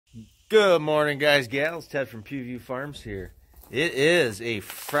Good morning, guys, gals. Ted from Pewview Farms here. It is a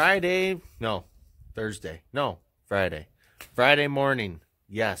Friday morning.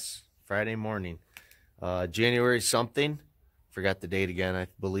 Yes, Friday morning. January something. Forgot the date again. I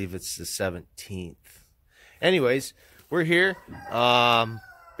believe it's the 17th. Anyways, we're here.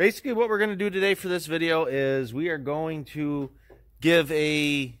 Basically, what we're going to do today for this video is we are going to give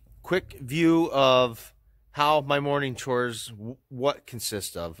a quick view of how my morning chores, what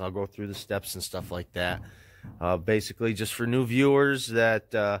consist of. I'll go through the steps and stuff like that. Basically, just for new viewers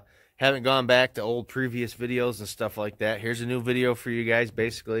that haven't gone back to old previous videos and stuff like that. Here's a new video for you guys,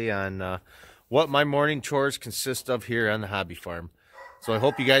 basically on what my morning chores consist of here on the hobby farm. So I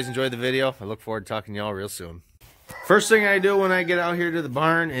hope you guys enjoy the video. I look forward to talking to y'all real soon. First thing I do when I get out here to the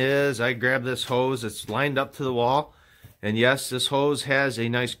barn is I grab this hose that's lined up to the wall. And yes, this hose has a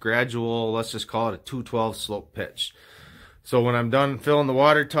nice gradual, let's just call it a 212 slope pitch. So when I'm done filling the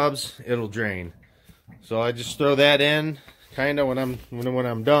water tubs, it'll drain. So I just throw that in, kind of when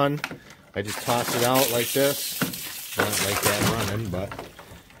I'm done. I just toss it out like this. Not like that running, but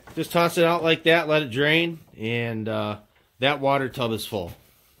just toss it out like that, let it drain, and that water tub is full.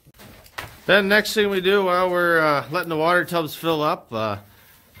 Then next thing we do while we're letting the water tubs fill up,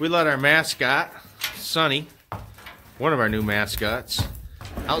 we let our mascot, Sonny, one of our new mascots,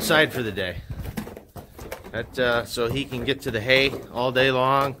 outside for the day. So he can get to the hay all day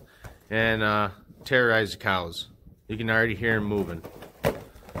long and terrorize the cows. You can already hear him moving.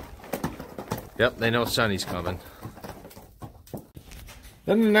 Yep, they know Sonny's coming.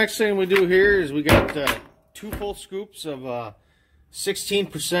 Then the next thing we do here is we got 2 full scoops of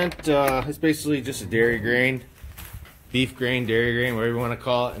 16%. It's basically just a dairy grain, beef grain, dairy grain, whatever you want to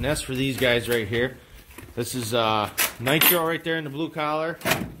call it. And that's for these guys right here. This is Nitro right there in the blue collar,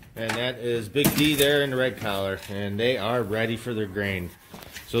 and that is Big D there in the red collar, and they are ready for their grain.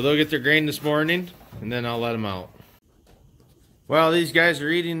 So they'll get their grain this morning, and then I'll let them out. While these guys are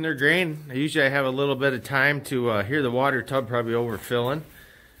eating their grain, usually I have a little bit of time to hear the water tub probably overfilling,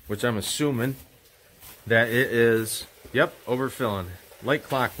 which I'm assuming that it is, yep, overfilling, like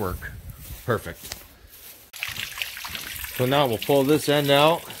clockwork. Perfect. So now we'll pull this end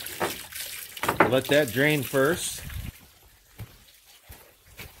out. Let that drain first,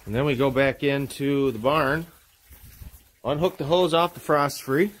 and then we go back into the barn, unhook the hose off the frost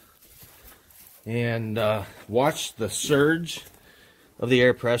free, and watch the surge of the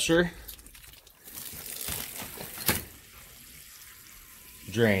air pressure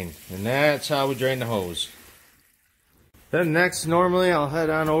drain. And that's how we drain the hose. Then next, normally I'll head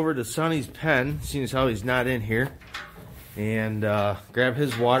on over to Sonny's pen, seeing as how he's not in here, and grab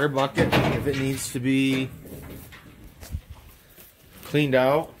his water bucket if it needs to be cleaned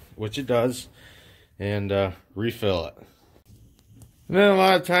out, which it does, and refill it. And then a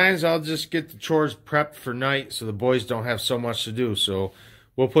lot of times I'll just get the chores prepped for night so the boys don't have so much to do. So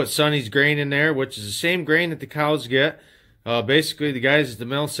we'll put Sonny's grain in there, which is the same grain that the cows get. Basically, the guys at the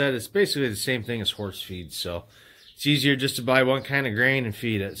mill said it's basically the same thing as horse feed, so it's easier just to buy one kind of grain and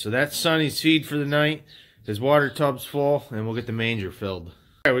feed it. So that's Sonny's feed for the night. His water tub's full, and we'll get the manger filled.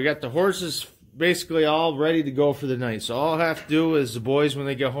 All right, we got the horses basically all ready to go for the night. So all I have to do is the boys, when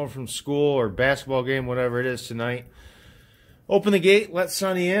they get home from school or basketball game, whatever it is tonight, open the gate, let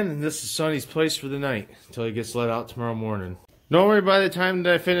Sonny in, and this is Sonny's place for the night until he gets let out tomorrow morning. Normally by the time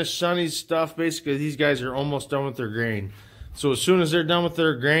that I finish Sonny's stuff, basically these guys are almost done with their grain. So as soon as they're done with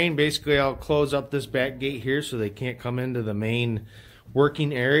their grain, basically I'll close up this back gate here so they can't come into the main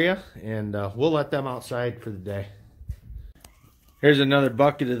working area, and we'll let them outside for the day. Here's another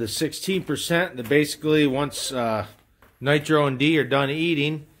bucket of the 16% that basically once Nitro and D are done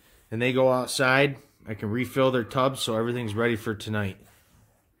eating and they go outside, I can refill their tubs so everything's ready for tonight.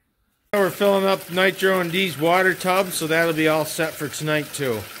 We're filling up Nitro and D's water tub, so that'll be all set for tonight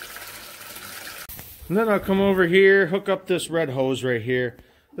too. And then I'll come over here, hook up this red hose right here.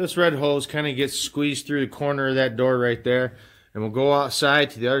 This red hose kind of gets squeezed through the corner of that door right there. And we'll go outside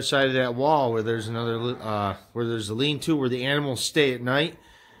to the other side of that wall where there's another, where there's a lean-to where the animals stay at night.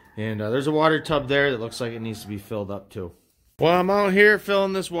 And there's a water tub there that looks like it needs to be filled up too. While I'm out here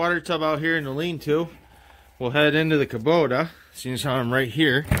filling this water tub out here in the lean-to, we'll head into the Kubota, seeing as how I'm right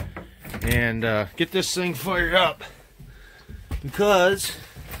here, and get this thing fired up. Because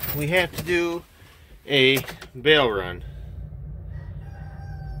we have to do a bale run.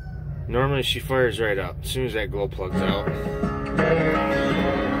 Normally she fires right up as soon as that glow plugs out.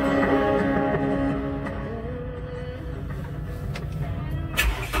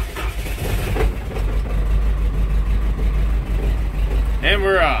 And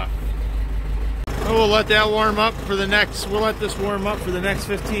we're off. we'll let that warm up for the next, we'll let this warm up for the next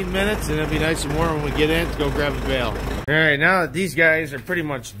 15 minutes, and it'll be nice and warm when we get in to go grab a bale. All right, now that these guys are pretty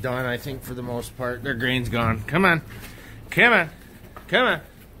much done, I think for the most part, their grain's gone. Come on, come on, come on.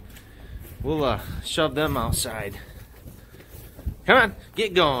 We'll shove them outside. Come on,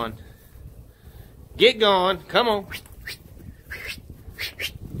 get going. Get going, come on.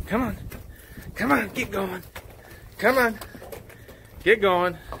 Come on, come on, get going. Come on, get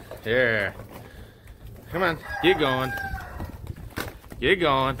going. There. Come on, get going. Get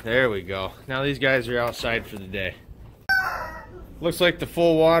going. There we go. Now these guys are outside for the day. Looks like the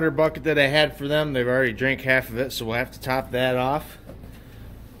full water bucket that I had for them, they've already drank half of it, so we'll have to top that off.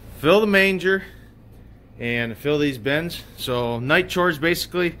 Fill the manger and fill these bins. So night chores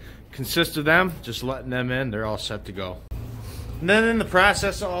basically consist of them, just letting them in, they're all set to go. And then in the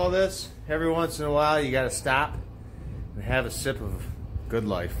process of all this, every once in a while you gotta stop and have a sip of good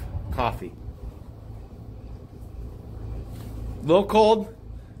life, coffee. A little cold,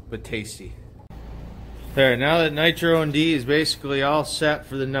 but tasty. There, now that Nitro and D is basically all set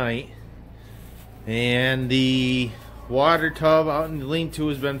for the night, and the water tub out in the lean-to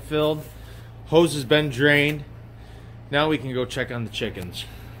has been filled, hose has been drained, now we can go check on the chickens.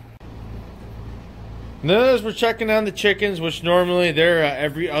 And then as we're checking on the chickens, which normally they're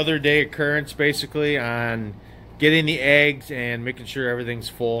every other day occurrence basically on getting the eggs and making sure everything's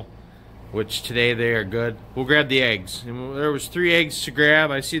full, which today they are good. We'll grab the eggs. And there was 3 eggs to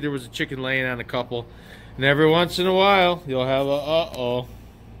grab. I see there was a chicken laying on a couple. And every once in a while, you'll have a uh-oh.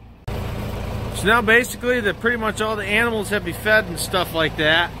 So now basically, pretty much all the animals have been fed and stuff like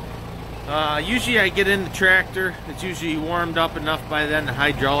that. Usually I get in the tractor. It's usually warmed up enough by then. The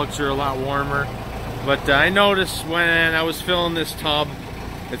hydraulics are a lot warmer. But I noticed when I was filling this tub,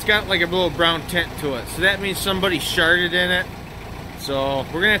 it's got like a little brown tint to it. So that means somebody sharded in it. So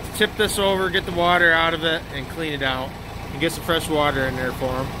we're going to have to tip this over, get the water out of it, and clean it out. And get some fresh water in there for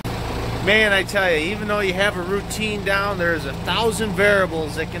them. Man, I tell you, even though you have a routine down, there's 1,000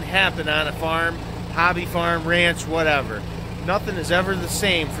 variables that can happen on a farm, hobby farm, ranch, whatever. Nothing is ever the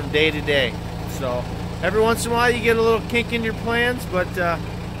same from day to day. So every once in a while you get a little kink in your plans, but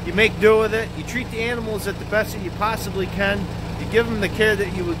you make do with it. You treat the animals at the best that you possibly can. You give them the care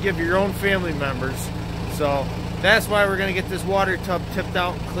that you would give your own family members. So that's why we're going to get this water tub tipped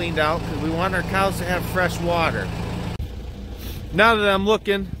out and cleaned out, because we want our cows to have fresh water. Now that I'm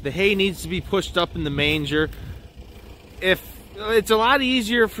looking, the hay needs to be pushed up in the manger. It's a lot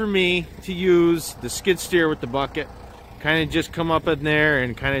easier for me to use the skid steer with the bucket. Kind of just come up in there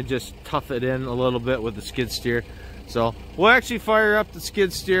and kind of just tough it in a little bit with the skid steer. So we'll actually fire up the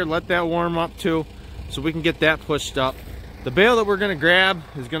skid steer, let that warm up too, so we can get that pushed up. The bale that we're going to grab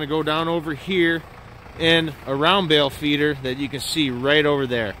is going to go down over here in a round bale feeder that you can see right over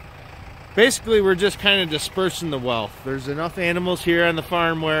there. Basically, we're just kind of dispersing the wealth. There's enough animals here on the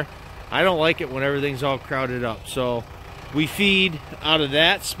farm where I don't like it when everything's all crowded up. So we feed out of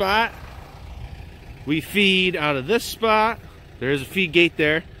that spot. We feed out of this spot. There's a feed gate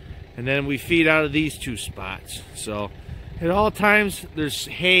there. And then we feed out of these 2 spots. So at all times, there's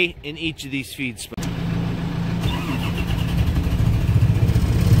hay in each of these feed spots.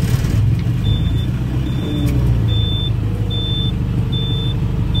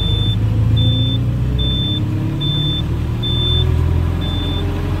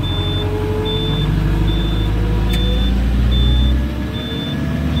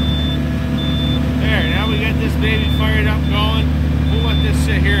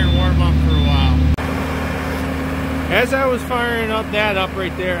 As I was firing that up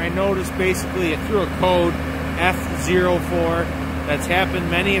right there, I noticed basically it threw a code F04 that's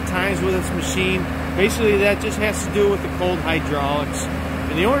happened many a times with this machine. Basically that just has to do with the cold hydraulics.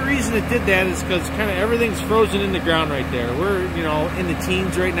 And the only reason it did that is because kind of everything's frozen in the ground right there. We're, you know, in the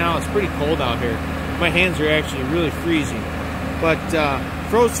teens right now. It's pretty cold out here. My hands are actually really freezing. But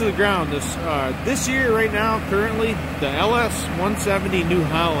froze to the ground. This year right now, currently, the LS170 New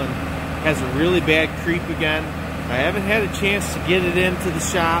Holland has a really bad creep again. I haven't had a chance to get it into the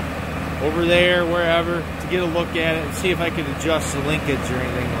shop, over there, wherever, to get a look at it and see if I can adjust the linkage or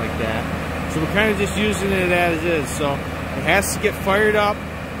anything like that. So we're kind of just using it as is. So it has to get fired up,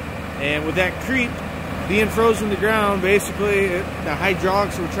 and with that creep being frozen to the ground, basically the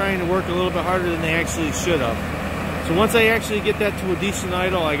hydraulics were trying to work a little bit harder than they actually should have. So once I actually get that to a decent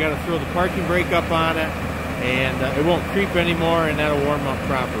idle, I got to throw the parking brake up on it, and it won't creep anymore, and that'll warm up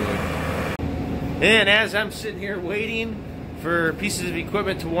properly. And as I'm sitting here waiting for pieces of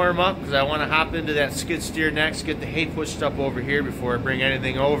equipment to warm up, because I want to hop into that skid steer next, get the hay pushed up over here before I bring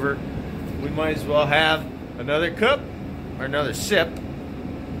anything over, we might as well have another cup or another sip.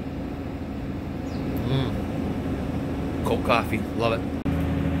 cold coffee. Love it.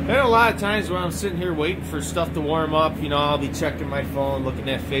 And a lot of times when I'm sitting here waiting for stuff to warm up, you know, I'll be checking my phone, looking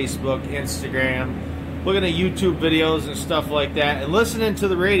at Facebook, Instagram, looking at YouTube videos and stuff like that, and listening to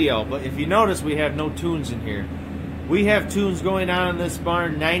the radio. But if you notice, we have no tunes in here. We have tunes going on in this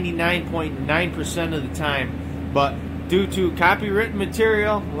barn 99.9% of the time. But due to copywritten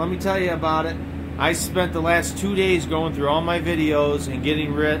material, let me tell you about it. I spent the last 2 days going through all my videos and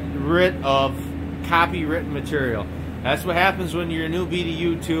getting rid of copywritten material. That's what happens when you're a newbie to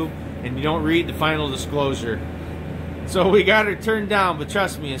YouTube and you don't read the final disclosure. So we got her turned down, but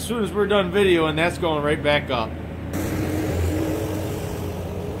trust me, as soon as we're done videoing, that's going right back up.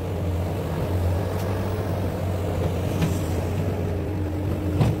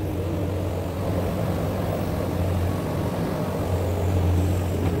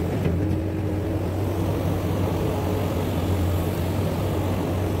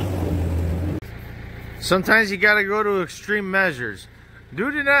 Sometimes you gotta go to extreme measures.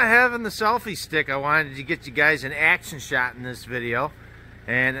 Due to not having the selfie stick, I wanted to get you guys an action shot in this video.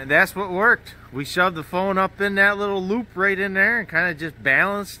 And that's what worked. We shoved the phone up in that little loop right in there and kind of just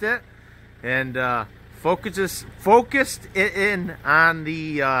balanced it. And focused it in on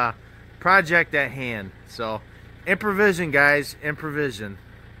the project at hand. So, improvision, guys, improvision.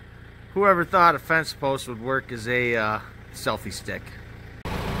 Whoever thought a fence post would work as a selfie stick.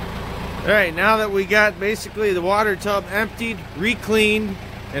 Alright, now that we got basically the water tub emptied, re-cleaned,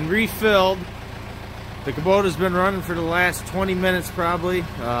 and refilled, the Kubota's been running for the last 20 minutes probably.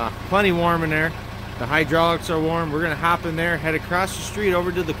 Plenty warm in there. The hydraulics are warm. We're going to hop in there, head across the street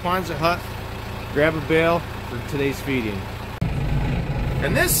over to the Kwanzaa hut, grab a bale for today's feeding.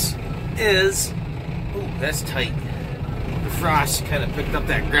 And this is, ooh, that's tight. The frost kind of picked up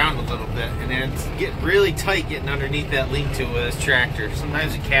that ground a little bit, and then it's getting really tight getting underneath that lean-to with this tractor.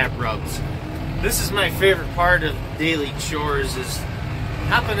 Sometimes the cab rubs. This is my favorite part of daily chores, is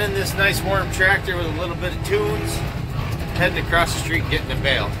hopping in this nice warm tractor with a little bit of tunes, heading across the street getting a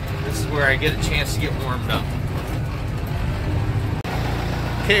bale. This is where I get a chance to get warmed up.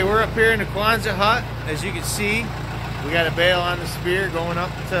 Okay, we're up here in the Kwanzaa hut. As you can see, we got a bale on the spear going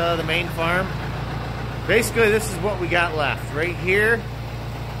up to the main farm. Basically, this is what we got left. Right here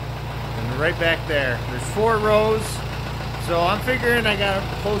and right back there. There's 4 rows. So I'm figuring I got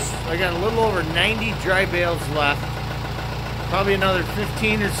a little over 90 dry bales left. Probably another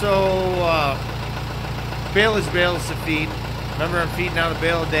 15 or so bales to feed. Remember, I'm feeding out a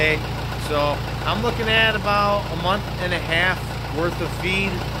bale a day. So I'm looking at about a month and a half worth of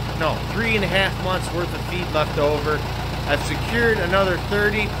feed. No, 3.5 months worth of feed left over. I've secured another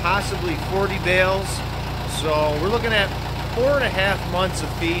 30, possibly 40 bales. So we're looking at 4.5 months of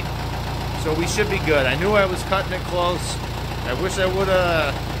feed. So we should be good. I knew I was cutting it close. I wish I would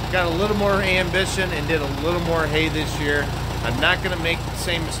have got a little more ambition and did a little more hay this year. I'm not going to make the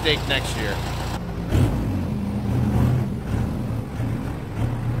same mistake next year.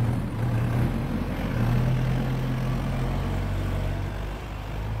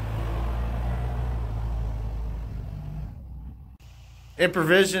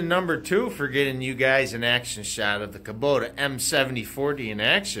 Improvision number 2 for getting you guys an action shot of the Kubota M7040 in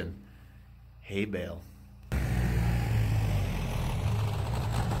action. Hay bale.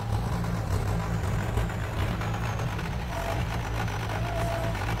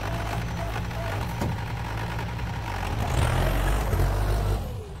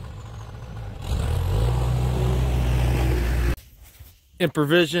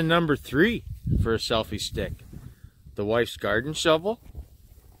 Improvision number 3 for a selfie stick. The wife's garden shovel,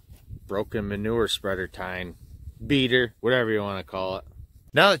 broken manure spreader tine, beater, whatever you want to call it.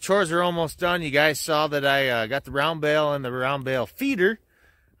 Now the chores are almost done. You guys saw that I got the round bale and the round bale feeder.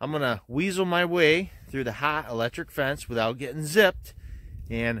 I'm going to weasel my way through the hot electric fence without getting zipped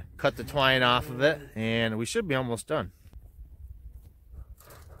and cut the twine off of it, and we should be almost done.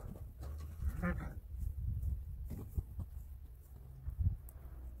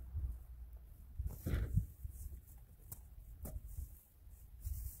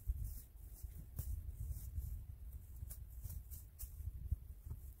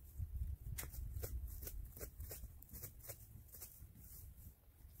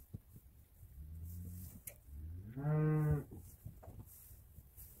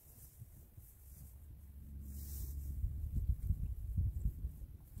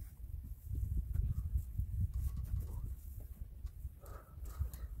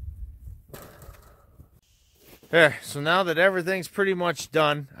 There, so now that everything's pretty much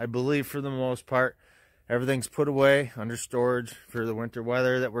done, I believe for the most part, everything's put away under storage for the winter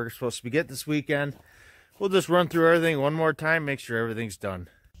weather that we're supposed to be getting this weekend. We'll just run through everything one more time, make sure everything's done.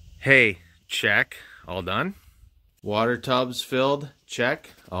 Hey, check, all done. Water tubs filled,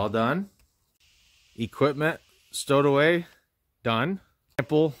 check, all done. Equipment stowed away, done.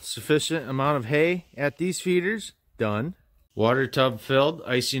 Ample sufficient amount of hay at these feeders, done. Water tub filled,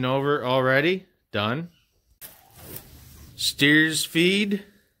 icing over already, done. Steers feed,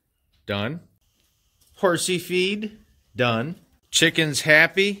 done. Horsey feed, done. Chickens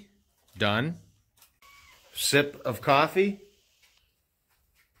happy, done. Sip of coffee,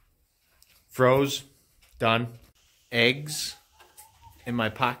 froze, done. Eggs in my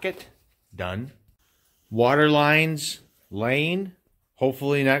pocket, done. Water lines laying,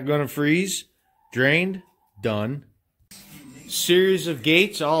 hopefully not going to freeze, drained, done. Series of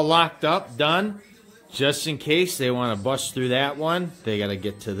gates all locked up, done. Just in case they want to bust through that one, they got to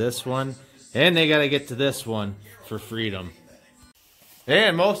get to this one, and they got to get to this one for freedom.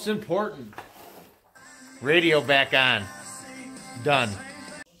 And most important, radio back on, done.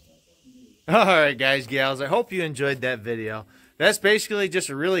 Alright guys, gals, I hope you enjoyed that video. That's basically just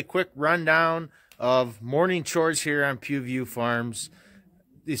a really quick rundown of morning chores here on Pewview Farms,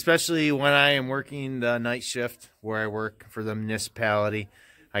 especially when I am working the night shift where I work for the municipality.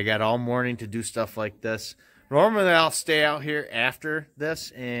 I got all morning to do stuff like this. Normally I'll stay out here after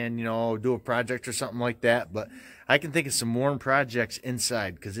this and, you know, do a project or something like that, but I can think of some more projects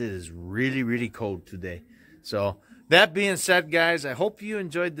inside because it is really, really cold today. So that being said, guys, I hope you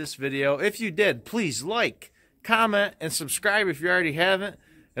enjoyed this video. If you did, please like, comment, and subscribe if you already haven't.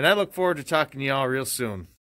 And I look forward to talking to y'all real soon.